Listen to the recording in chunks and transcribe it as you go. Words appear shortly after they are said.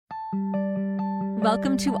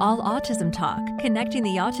Welcome to All Autism Talk, connecting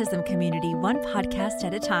the autism community one podcast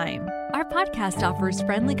at a time. Our podcast offers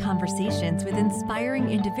friendly conversations with inspiring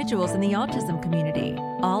individuals in the autism community.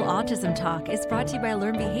 All Autism Talk is brought to you by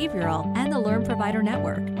Learn Behavioral and the Learn Provider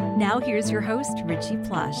Network. Now here's your host, Richie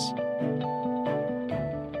Plush.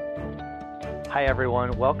 Hi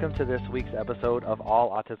everyone, welcome to this week's episode of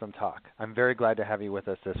All Autism Talk. I'm very glad to have you with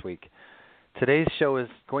us this week. Today's show is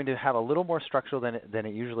going to have a little more structure than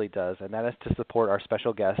it usually does, and that is to support our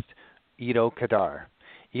special guest, Kedar.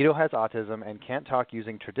 Ido has autism and can't talk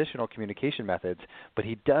using traditional communication methods, but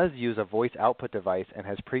he does use a voice output device and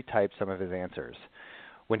has pre-typed some of his answers.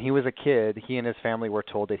 When he was a kid, he and his family were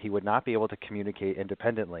told that he would not be able to communicate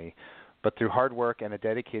independently, but through hard work and a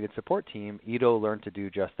dedicated support team, Ido learned to do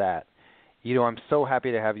just that. Ido, I'm so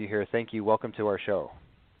happy to have you here. Thank you. Welcome to our show.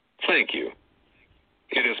 Thank you.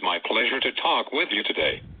 It is my pleasure to talk with you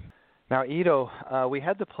today. Now, Ido, we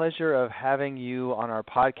had the pleasure of having you on our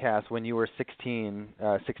podcast when you were 16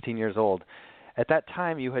 years old. At that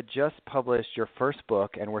time, you had just published your first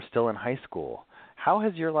book and were still in high school. How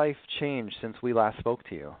has your life changed since we last spoke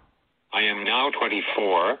to you? I am now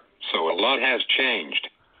 24, so a lot has changed.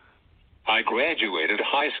 I graduated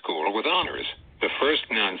high school with honors, the first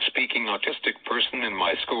non-speaking autistic person in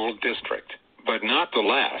my school district, but not the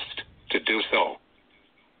last to do so.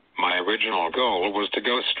 My original goal was to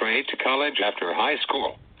go straight to college after high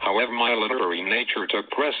school. However, my literary nature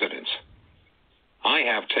took precedence. I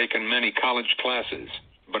have taken many college classes,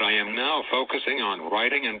 but I am now focusing on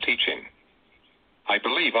writing and teaching. I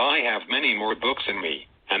believe I have many more books in me,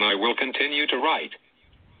 and I will continue to write.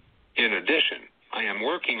 In addition, I am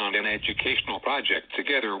working on an educational project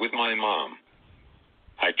together with my mom.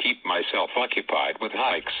 I keep myself occupied with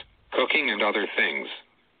hikes, cooking, and other things.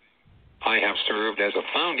 I have served as a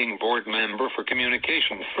founding board member for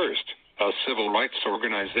Communication First, a civil rights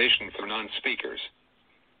organization for non-speakers.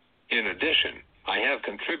 In addition, I have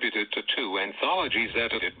contributed to 2 anthologies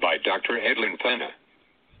edited by Dr. Edlin Penna.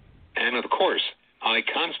 And of course, I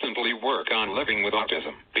constantly work on living with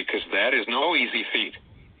autism, because that is no easy feat.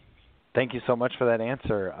 Thank you so much for that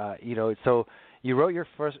answer, Ido. So you wrote your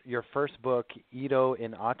first book, Ido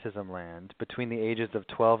in Autism Land, between the ages of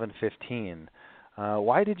 12 and 15.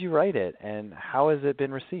 Why did you write it, and how has it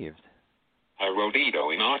been received? I wrote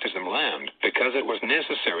Ido in Autism Land because it was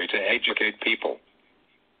necessary to educate people.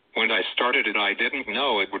 When I started it, I didn't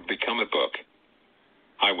know it would become a book.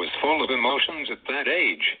 I was full of emotions at that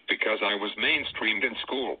age because I was mainstreamed in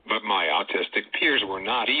school, but my autistic peers were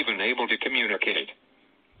not even able to communicate.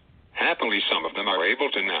 Happily, some of them are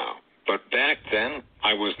able to now, but back then,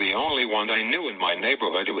 I was the only one I knew in my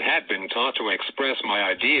neighborhood who had been taught to express my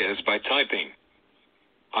ideas by typing.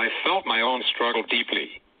 I felt my own struggle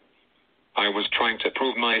deeply. I was trying to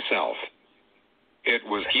prove myself. It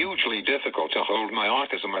was hugely difficult to hold my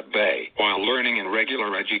autism at bay while learning in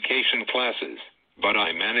regular education classes, but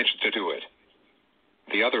I managed to do it.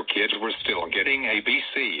 The other kids were still getting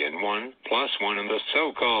ABC and 1+1 in the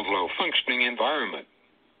so-called low-functioning environment.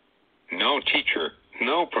 No teacher,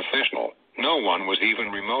 no professional, no one was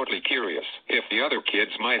even remotely curious if the other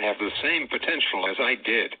kids might have the same potential as I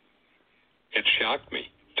did. It shocked me,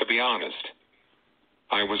 to be honest.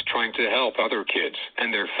 I was trying to help other kids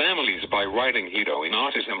and their families by writing Ido in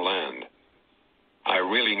Autism Land. I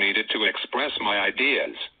really needed to express my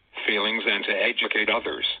ideas, feelings, and to educate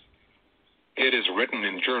others. It is written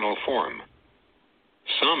in journal form.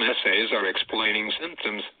 Some essays are explaining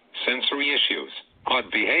symptoms, sensory issues, odd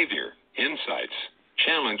behavior, insights,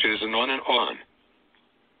 challenges, and on and on.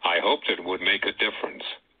 I hoped it would make a difference.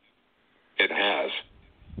 It has.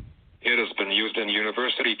 It has been used in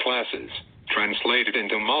university classes, translated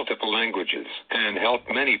into multiple languages, and helped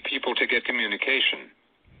many people to get communication.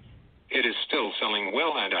 It is still selling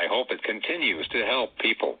well, and I hope it continues to help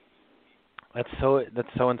people. That's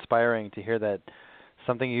so inspiring to hear that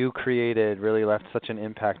something you created really left such an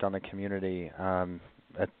impact on the community.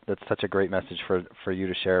 That's such a great message for you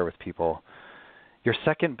to share with people. Your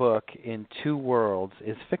second book, In 2 Worlds,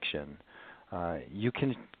 is fiction.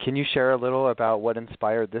 Can you share a little about what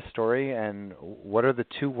inspired this story, and what are the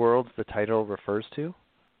 2 worlds the title refers to?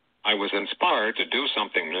 I was inspired to do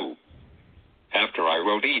something new. After I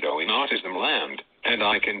wrote Ido in Autism Land, and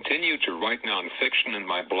I continued to write nonfiction in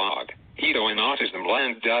my blog,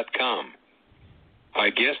 IdoInAutismLand.com. I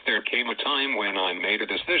guess there came a time when I made a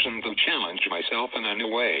decision to challenge myself in a new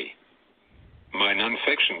way. My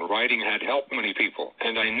nonfiction writing had helped many people,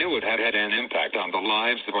 and I knew it had had an impact on the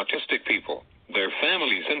lives of autistic people, their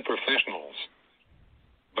families, and professionals.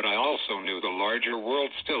 But I also knew the larger world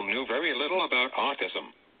still knew very little about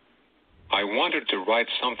autism. I wanted to write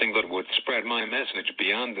something that would spread my message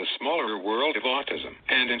beyond the smaller world of autism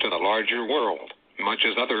and into the larger world, much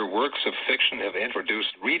as other works of fiction have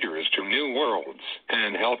introduced readers to new worlds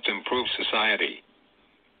and helped improve society.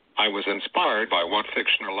 I was inspired by what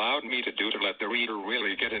fiction allowed me to do to let the reader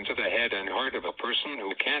really get into the head and heart of a person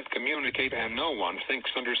who can't communicate and no one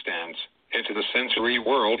thinks understands, into the sensory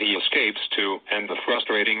world he escapes to, and the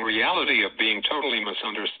frustrating reality of being totally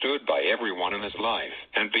misunderstood by everyone in his life,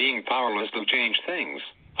 and being powerless to change things,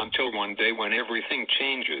 until one day when everything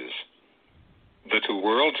changes. The two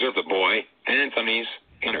worlds are the boy, Anthony's,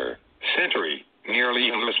 inner, sensory, nearly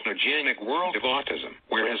hallucinogenic world of autism,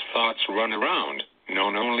 where his thoughts run around,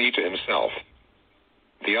 known only to himself.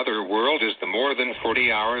 The other world is the more than 40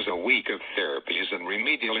 hours a week of therapies and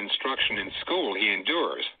remedial instruction in school he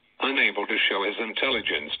endures, unable to show his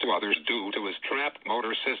intelligence to others due to his trapped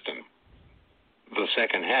motor system. The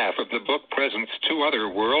second half of the book presents two other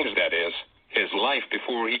worlds, that is, his life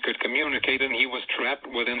before he could communicate and he was trapped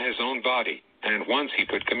within his own body, and once he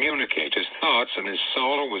could communicate his thoughts and his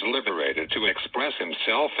soul was liberated to express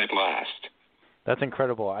himself at last. That's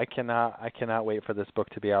incredible. I cannot wait for this book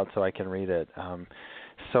to be out so I can read it.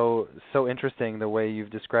 So interesting the way you've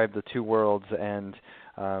described the two worlds and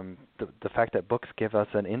the fact that books give us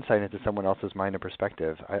an insight into someone else's mind and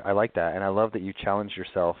perspective. I like that, and I love that you challenge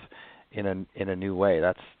yourself in a new way.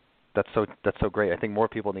 That's so great. I think more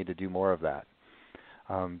people need to do more of that.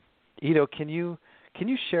 Ido, can you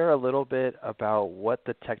share a little bit about what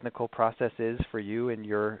the technical process is for you in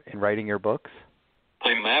writing your books?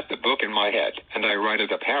 I map the book in my head, and I write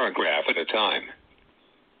it a paragraph at a time.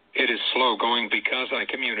 It is slow going because I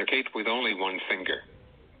communicate with only one finger.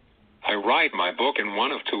 I write my book in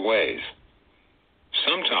one of two ways.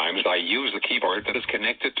 Sometimes I use the keyboard that is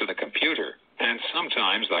connected to the computer, and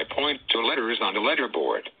sometimes I point to letters on the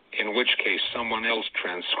letterboard, in which case someone else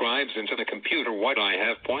transcribes into the computer what I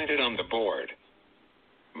have pointed on the board.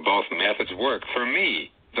 Both methods work for me,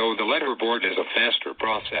 though the letterboard is a faster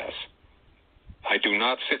process. I do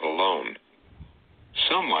not sit alone.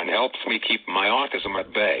 Someone helps me keep my autism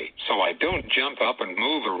at bay, so I don't jump up and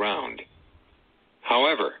move around.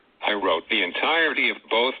 However, I wrote the entirety of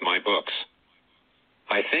both my books.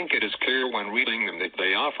 I think it is clear when reading them that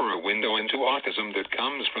they offer a window into autism that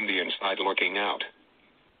comes from the inside looking out.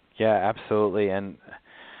 Yeah, absolutely. And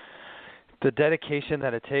the dedication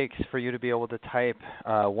that it takes for you to be able to type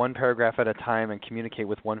one paragraph at a time and communicate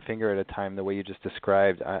with one finger at a time the way you just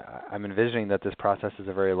described, I'm envisioning that this process is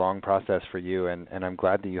a very long process for you, and I'm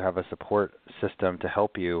glad that you have a support system to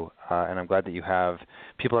help you, and I'm glad that you have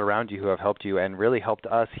people around you who have helped you and really helped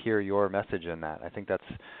us hear your message in that. I think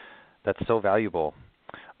that's so valuable.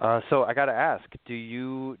 So I got to ask, do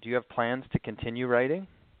you have plans to continue writing?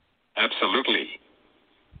 Absolutely.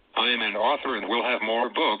 I am an author and will have more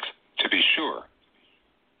books, to be sure.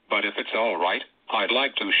 But if it's all right, I'd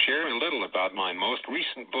like to share a little about my most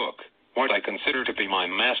recent book, what I consider to be my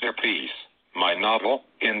masterpiece, my novel,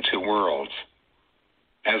 In Two Worlds.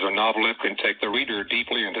 As a novel, it can take the reader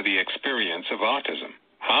deeply into the experience of autism,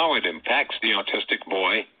 how it impacts the autistic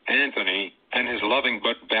boy, Anthony, and his loving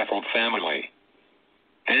but baffled family.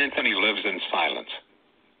 Anthony lives in silence.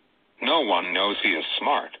 No one knows he is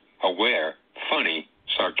smart, aware, funny,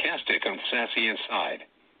 sarcastic, and sassy inside.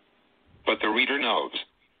 But the reader knows.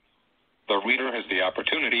 The reader has the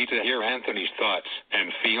opportunity to hear Anthony's thoughts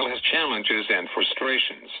and feel his challenges and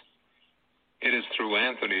frustrations. It is through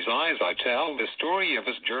Anthony's eyes I tell the story of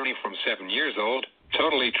his journey from 7 years old,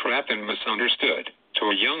 totally trapped and misunderstood, to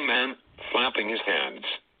a young man flapping his hands,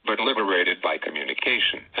 but liberated by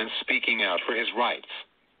communication and speaking out for his rights.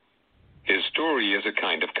 His story is a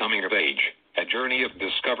kind of coming of age, a journey of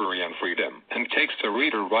discovery and freedom, and takes the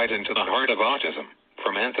reader right into the heart of autism.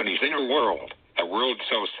 From Anthony's inner world, a world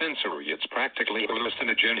so sensory it's practically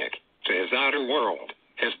hallucinogenic, to his outer world,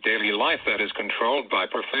 his daily life that is controlled by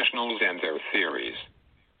professionals and their theories.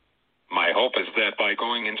 My hope is that by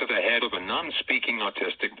going into the head of a non-speaking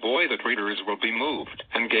autistic boy that readers will be moved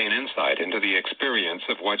and gain insight into the experience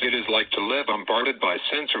of what it is like to live bombarded by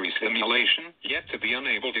sensory stimulation, yet to be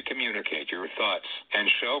unable to communicate your thoughts and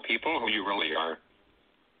show people who you really are.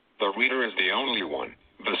 The reader is the only one,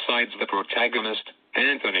 besides the protagonist,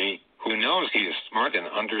 Anthony, who knows he is smart and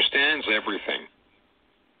understands everything.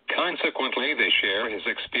 Consequently, they share his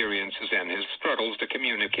experiences and his struggles to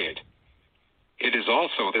communicate. It is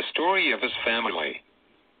also the story of his family.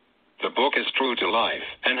 The book is true to life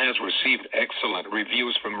and has received excellent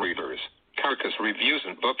reviews from readers, Carcass Reviews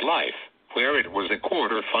and Book Life, where it was a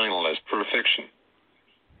quarter finalist for fiction.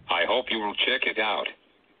 I hope you will check it out.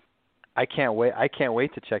 I can't wait. I can't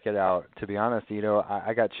wait to check it out. To be honest,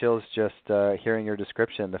 I got chills just hearing your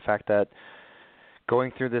description. The fact that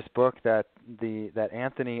going through this book, that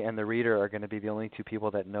Anthony and the reader are going to be the only two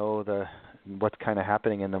people that know what's kind of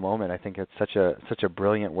happening in the moment. I think it's such a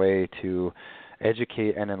brilliant way to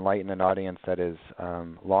educate and enlighten an audience that is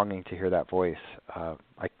longing to hear that voice.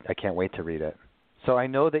 I can't wait to read it. So I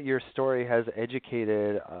know that your story has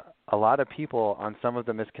educated a lot of people on some of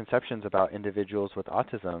the misconceptions about individuals with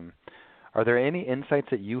autism. Are there any insights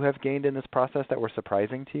that you have gained in this process that were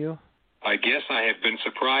surprising to you? I guess I have been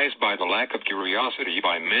surprised by the lack of curiosity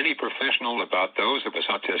by many professionals about those of us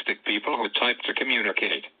autistic people who type to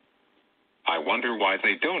communicate. I wonder why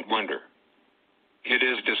they don't wonder. It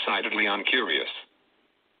is decidedly uncurious.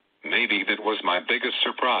 Maybe that was my biggest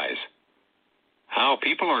surprise. How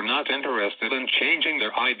people are not interested in changing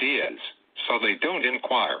their ideas, so they don't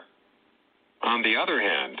inquire. On the other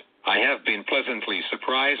hand, I have been pleasantly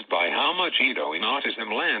surprised by how much Edo in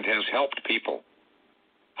Autism Land has helped people.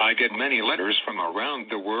 I get many letters from around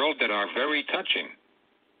the world that are very touching.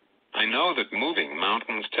 I know that moving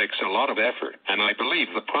mountains takes a lot of effort, and I believe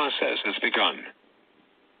the process has begun.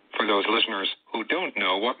 For those listeners who don't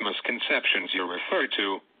know what misconceptions you refer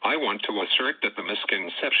to, I want to assert that the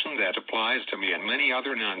misconception that applies to me and many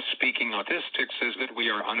other non-speaking autistics is that we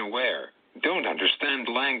are unaware, don't understand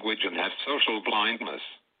language, and have social blindness.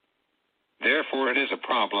 Therefore, it is a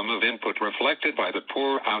problem of input reflected by the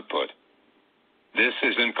poor output. This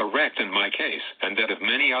is incorrect in my case and that of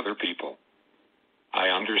many other people. I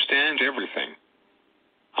understand everything.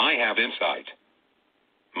 I have insight.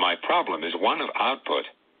 My problem is one of output.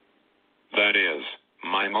 That is,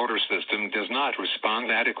 my motor system does not respond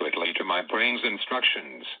adequately to my brain's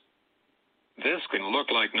instructions. This can look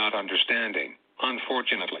like not understanding,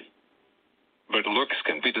 unfortunately. But looks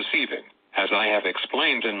can be deceiving, as I have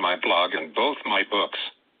explained in my blog and both my books.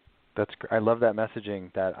 I love that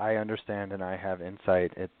messaging, that I understand and I have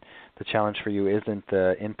insight. The challenge for you isn't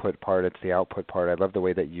the input part, it's the output part. I love the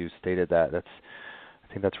way that you stated that.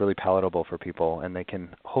 I think that's really palatable for people, and they can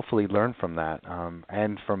hopefully learn from that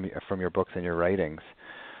and from your books and your writings.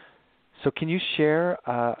 So can you share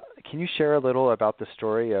a little about the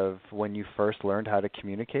story of when you first learned how to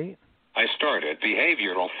communicate? I started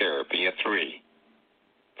behavioral therapy at 3.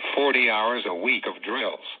 40 hours a week of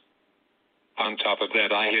drills. On top of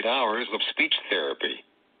that, I had hours of speech therapy.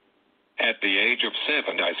 At the age of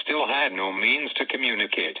 7, I still had no means to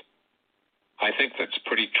communicate. I think that's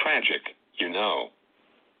pretty tragic, you know.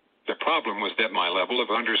 The problem was that my level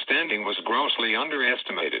of understanding was grossly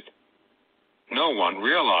underestimated. No one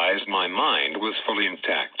realized my mind was fully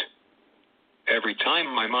intact. Every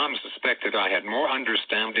time my mom suspected I had more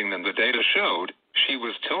understanding than the data showed, she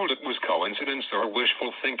was told it was coincidence or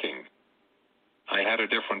wishful thinking. I had a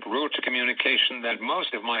different route to communication than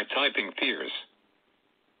most of my typing peers.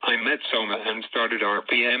 I met Soma and started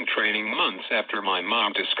RPM training months after my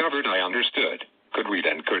mom discovered I understood, could read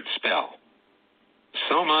and could spell.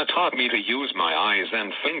 Soma taught me to use my eyes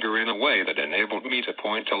and finger in a way that enabled me to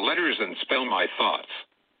point to letters and spell my thoughts.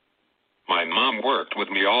 My mom worked with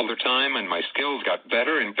me all the time and my skills got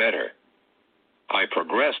better and better. I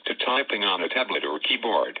progressed to typing on a tablet or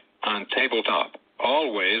keyboard, on tabletop,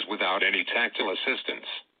 always without any tactile assistance.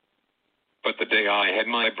 But the day I had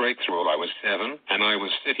my breakthrough, I was 7, and I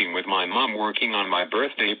was sitting with my mom working on my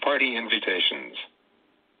birthday party invitations.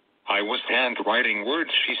 I was handwriting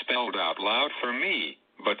words she spelled out loud for me,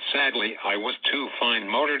 but sadly I was too fine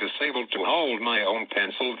motor disabled to hold my own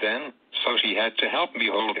pencil then, so she had to help me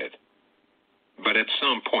hold it. But at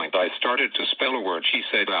some point I started to spell a word she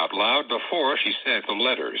said out loud before she said the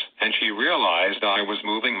letters, and she realized I was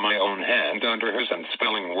moving my own hand under hers and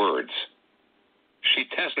spelling words. She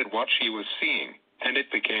tested what she was seeing, and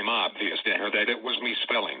it became obvious to her that it was me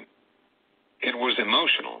spelling. It was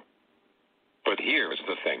emotional. But here's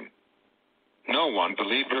the thing. No one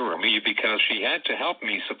believed her or me because she had to help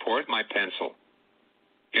me support my pencil.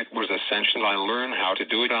 It was essential I learn how to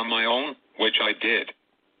do it on my own, which I did.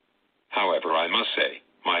 However, I must say,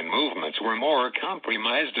 my movements were more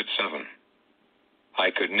compromised at 7.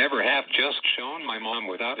 I could never have just shown my mom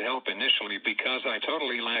without help initially because I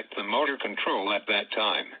totally lacked the motor control at that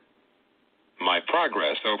time. My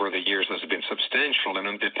progress over the years has been substantial in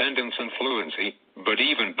independence and fluency, but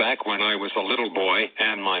even back when I was a little boy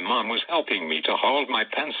and my mom was helping me to hold my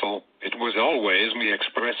pencil, it was always me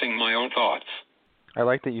expressing my own thoughts. I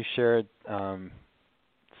like that you shared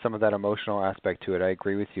some of that emotional aspect to it. I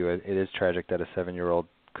agree with you. It is tragic that a 7-year-old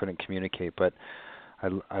couldn't communicate, but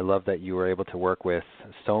I love that you were able to work with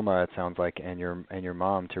Soma, it sounds like, and your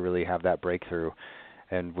mom to really have that breakthrough.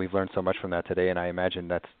 And we've learned so much from that today, and I imagine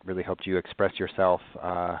that's really helped you express yourself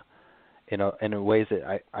in ways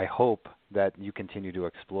that I hope that you continue to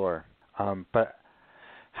explore. But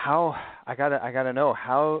how I gotta know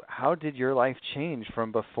how did your life change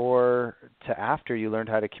from before to after you learned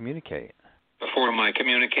how to communicate? Before my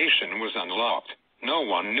communication was unlocked, no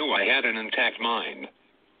one knew I had an intact mind.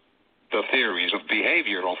 The theories of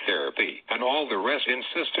behavioral therapy and all the rest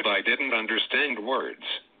insisted I didn't understand words.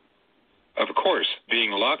 Of course,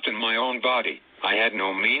 being locked in my own body, I had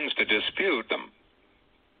no means to dispute them.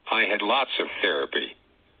 I had lots of therapy.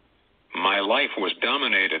 My life was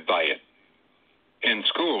dominated by it. In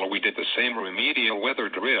school, we did the same remedial weather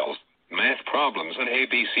drills, math problems, and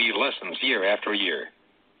ABC lessons year after year.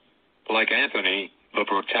 Like Anthony, the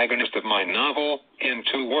protagonist of my novel, In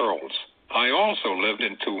Two Worlds, I also lived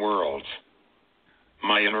in two worlds.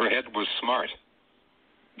 My inner head was smart.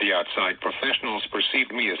 The outside professionals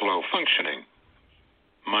perceived me as low functioning.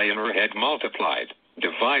 My inner head multiplied,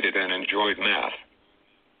 divided, and enjoyed math.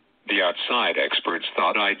 The outside experts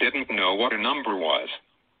thought I didn't know what a number was.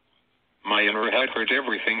 My inner head heard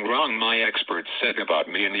everything wrong my experts said about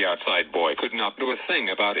me, and the outside boy could not do a thing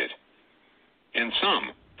about it. In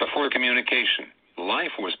sum, before communication,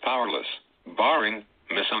 life was powerless, boring,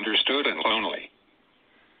 misunderstood, and lonely.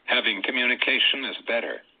 Having communication is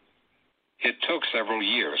better. It took several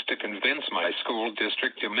years to convince my school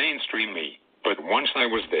district to mainstream me, but once I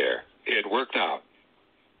was there, it worked out.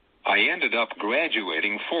 I ended up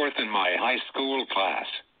graduating fourth in my high school class.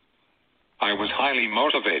 I was highly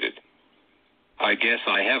motivated. I guess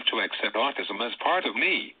I have to accept autism as part of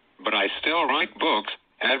me, but I still write books,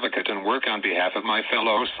 advocate, and work on behalf of my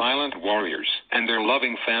fellow silent warriors and their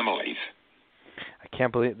loving families. I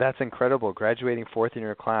can't believe that's incredible. Graduating fourth in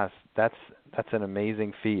your class, that's an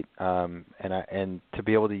amazing feat. And to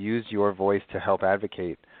be able to use your voice to help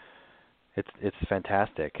advocate, it's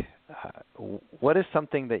fantastic. What is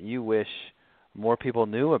something that you wish more people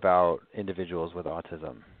knew about individuals with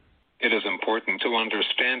autism? It is important to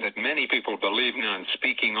understand that many people believe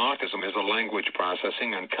non-speaking autism is a language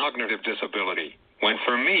processing and cognitive disability, when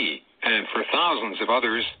for me, and for thousands of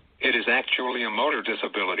others, it is actually a motor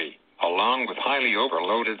disability, along with highly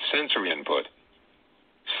overloaded sensory input.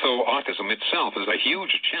 So autism itself is a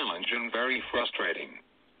huge challenge and very frustrating.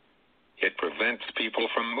 It prevents people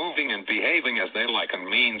from moving and behaving as they like and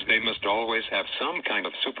means they must always have some kind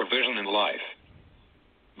of supervision in life.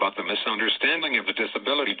 But the misunderstanding of the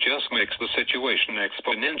disability just makes the situation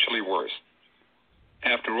exponentially worse.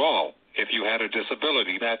 After all, if you had a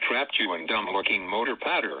disability that trapped you in dumb-looking motor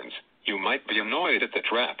patterns, you might be annoyed at the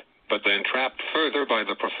trap, but then trapped further by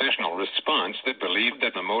the professional response that believed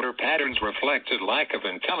that the motor patterns reflected lack of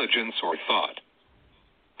intelligence or thought.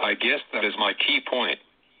 I guess that is my key point.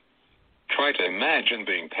 Try to imagine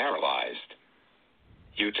being paralyzed.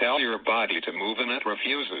 You tell your body to move and it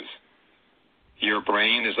refuses. Your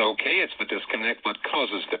brain is okay, it's the disconnect that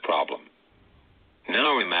causes the problem.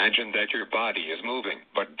 Now imagine that your body is moving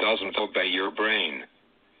but doesn't obey your brain.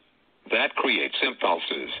 That creates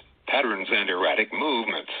impulses, patterns, and erratic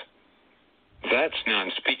movements. That's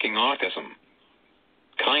non-speaking autism.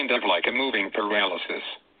 Kind of like a moving paralysis.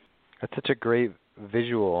 That's such a great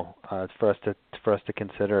visual for us to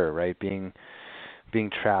consider, right? Being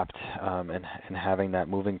trapped and having that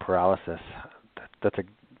moving paralysis.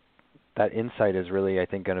 That insight is really, I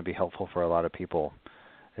think, going to be helpful for a lot of people.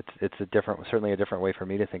 It's certainly a different way for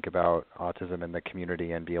me to think about autism in the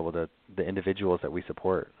community and be able to the individuals that we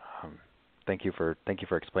support. Thank you for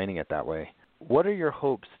explaining it that way. What are your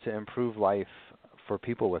hopes to improve life for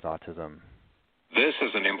people with autism? This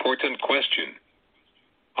is an important question.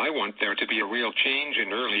 I want there to be a real change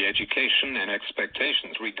in early education and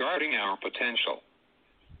expectations regarding our potential.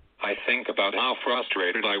 I think about how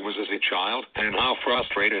frustrated I was as a child and how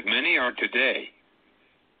frustrated many are today.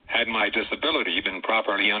 Had my disability been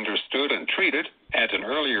properly understood and treated at an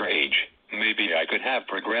earlier age, maybe I could have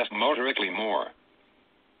progressed motorically more.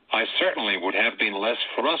 I certainly would have been less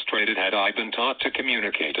frustrated had I been taught to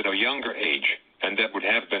communicate at a younger age, and that would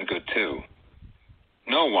have been good too.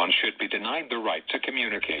 No one should be denied the right to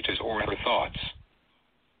communicate his or her thoughts.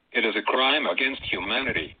 It is a crime against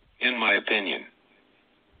humanity, in my opinion.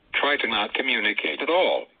 Try to not communicate at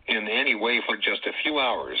all, in any way for just a few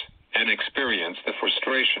hours, and experience the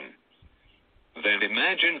frustration. Then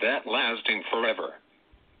imagine that lasting forever.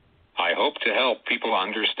 I hope to help people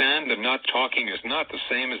understand that not talking is not the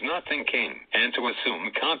same as not thinking, and to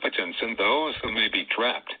assume competence in those who may be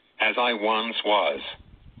trapped, as I once was.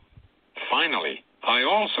 Finally, I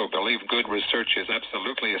also believe good research is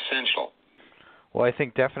absolutely essential. Well, I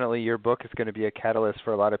think definitely your book is going to be a catalyst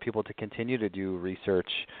for a lot of people to continue to do research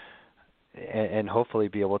and hopefully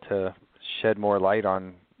be able to shed more light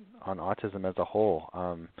on autism as a whole.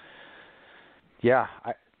 Yeah,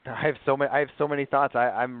 I have so many thoughts.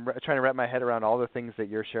 I'm trying to wrap my head around all the things that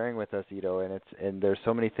you're sharing with us, Ido, and there's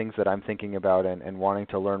so many things that I'm thinking about and wanting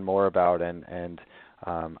to learn more about, and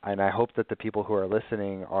I hope that the people who are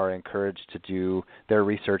listening are encouraged to do their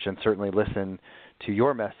research and certainly listen to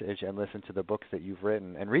your message and listen to the books that you've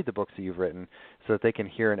written and read the books that you've written so that they can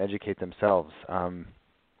hear and educate themselves.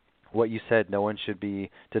 What you said, no one should be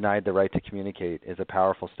denied the right to communicate, is a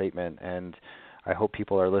powerful statement, and I hope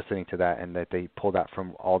people are listening to that and that they pull that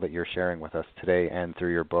from all that you're sharing with us today and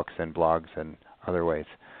through your books and blogs and other ways.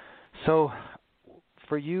 So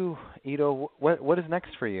for you, Ido, what is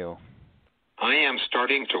next for you? I am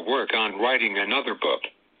starting to work on writing another book.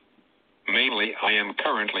 Mainly, I am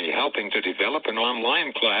currently helping to develop an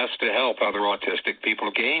online class to help other autistic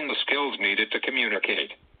people gain the skills needed to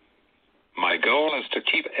communicate. My goal is to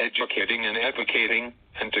keep educating and advocating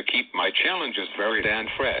and to keep my challenges varied and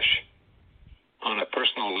fresh. On a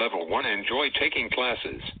personal level, I enjoy taking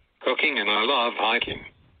classes, cooking, and I love hiking.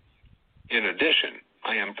 In addition,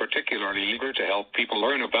 I am particularly eager to help people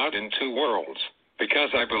learn about In Two Worlds, because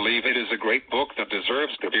I believe it is a great book that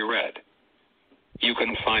deserves to be read. You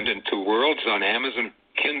can find In Two Worlds on Amazon,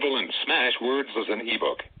 Kindle, and Smashwords as an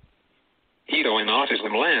ebook. Ido in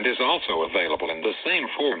Autism Land is also available in the same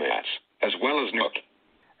formats, as well as Nook.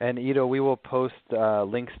 And Ido, we will post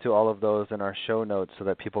links to all of those in our show notes so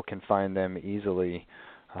that people can find them easily.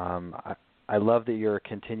 I love that you're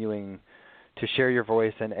continuing to share your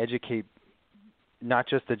voice and educate not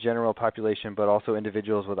just the general population, but also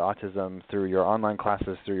individuals with autism through your online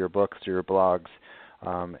classes, through your books, through your blogs.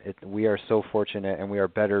 We are so fortunate, and we are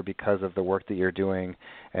better because of the work that you're doing.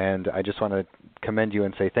 And I just want to commend you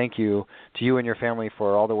and say thank you to you and your family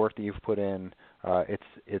for all the work that you've put in.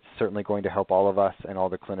 It's certainly going to help all of us and all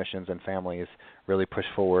the clinicians and families really push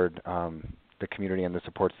forward the community and the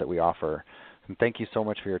supports that we offer. And thank you so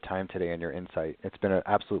much for your time today and your insight. It's been an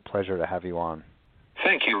absolute pleasure to have you on.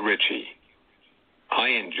 Thank you, Richie. I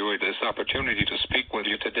enjoyed this opportunity to speak with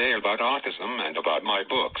you today about autism and about my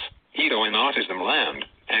books, Ido in Autism Land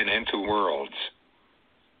and In Two Worlds.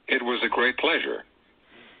 It was a great pleasure.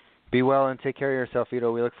 Be well and take care of yourself,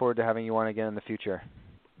 Ido. We look forward to having you on again in the future.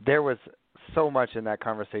 There was so much in that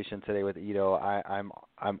conversation today with Ido. I'm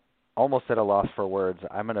almost at a loss for words.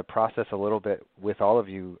 I'm going to process a little bit with all of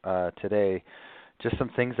you today, just some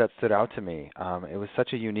things that stood out to me. It was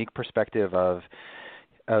such a unique perspective of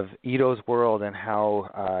Ido's world and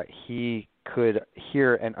how he could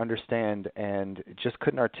hear and understand and just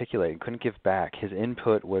couldn't articulate, couldn't give back. His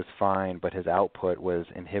input was fine, but his output was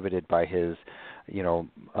inhibited by his,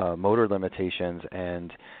 motor limitations,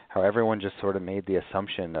 and how everyone just sort of made the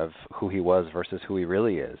assumption of who he was versus who he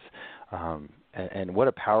really is. And what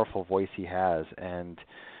a powerful voice he has, and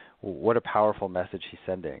what a powerful message he's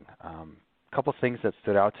sending. A couple things that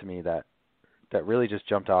stood out to me that really just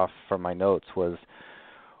jumped off from my notes was,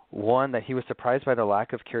 one, that he was surprised by the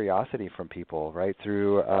lack of curiosity from people, right,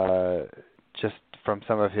 through just from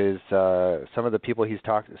some of the people he's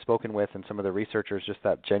spoken with and some of the researchers, just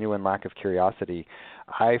that genuine lack of curiosity.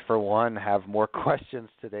 I, for one, have more questions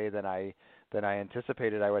today than I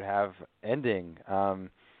anticipated I would have ending. I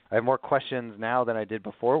have more questions now than I did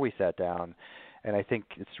before we sat down. And I think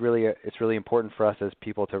it's really important for us as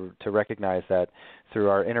people to recognize that through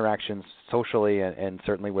our interactions socially and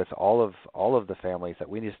certainly with all of the families, that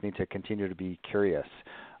we just need to continue to be curious.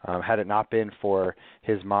 Had it not been for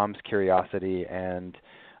his mom's curiosity and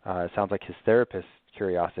it sounds like his therapist's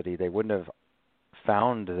curiosity, they wouldn't have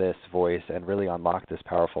found this voice and really unlocked this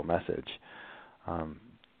powerful message.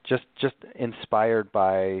 Just inspired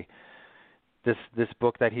by this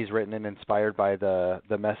book that he's written, and inspired by the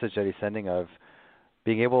message that he's sending of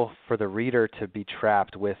being able for the reader to be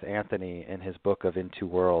trapped with Anthony in his book of In Two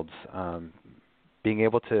Worlds. Being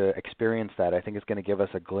able to experience that, I think, is going to give us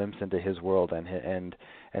a glimpse into his world and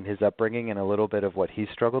his upbringing and a little bit of what he's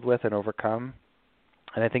struggled with and overcome.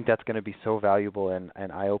 And I think that's going to be so valuable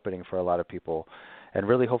and eye-opening for a lot of people. And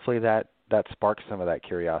really, hopefully, that sparks some of that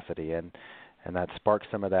curiosity and that sparks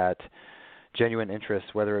some of that genuine interest,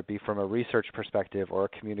 whether it be from a research perspective or a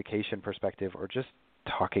communication perspective or just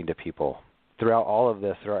talking to people. Throughout all of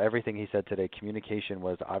this, throughout everything he said today, communication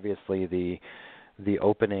was obviously the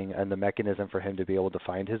opening and the mechanism for him to be able to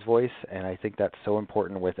find his voice, and I think that's so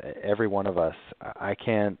important with every one of us. I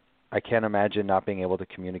can't imagine not being able to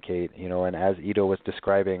communicate, and as Ido was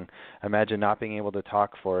describing, imagine not being able to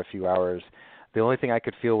talk for a few hours. The only thing I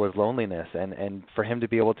could feel was loneliness, and for him to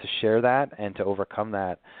be able to share that and to overcome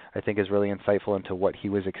that, I think is really insightful into what he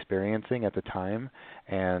was experiencing at the time,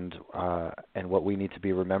 and what we need to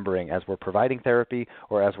be remembering as we're providing therapy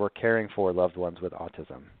or as we're caring for loved ones with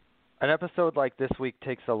autism. An episode like this week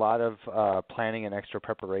takes a lot of planning and extra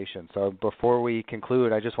preparation. So before we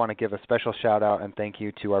conclude, I just want to give a special shout out and thank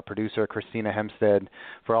you to our producer, Christina Hempstead,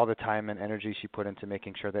 for all the time and energy she put into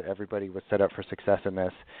making sure that everybody was set up for success in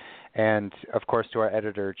this. And, of course, to our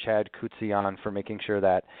editor, Chad Koutsian, for making sure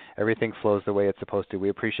that everything flows the way it's supposed to. We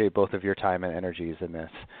appreciate both of your time and energies in this.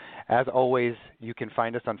 As always, you can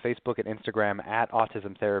find us on Facebook and Instagram at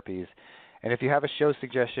Autism Therapies. And if you have a show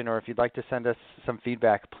suggestion or if you'd like to send us some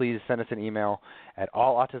feedback, please send us an email at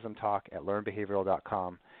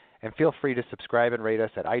allautismtalk@learnbehavioral.com. And feel free to subscribe and rate us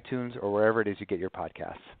at iTunes or wherever it is you get your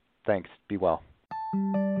podcasts. Thanks. Be well.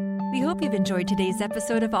 We hope you've enjoyed today's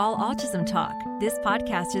episode of All Autism Talk. This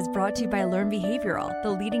podcast is brought to you by Learn Behavioral, the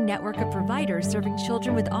leading network of providers serving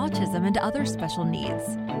children with autism and other special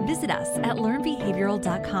needs. Visit us at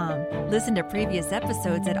learnbehavioral.com. Listen to previous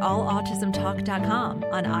episodes at allautismtalk.com,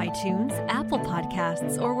 on iTunes, Apple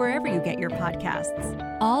Podcasts, or wherever you get your podcasts.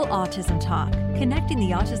 All Autism Talk, connecting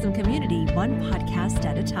the autism community one podcast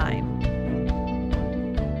at a time.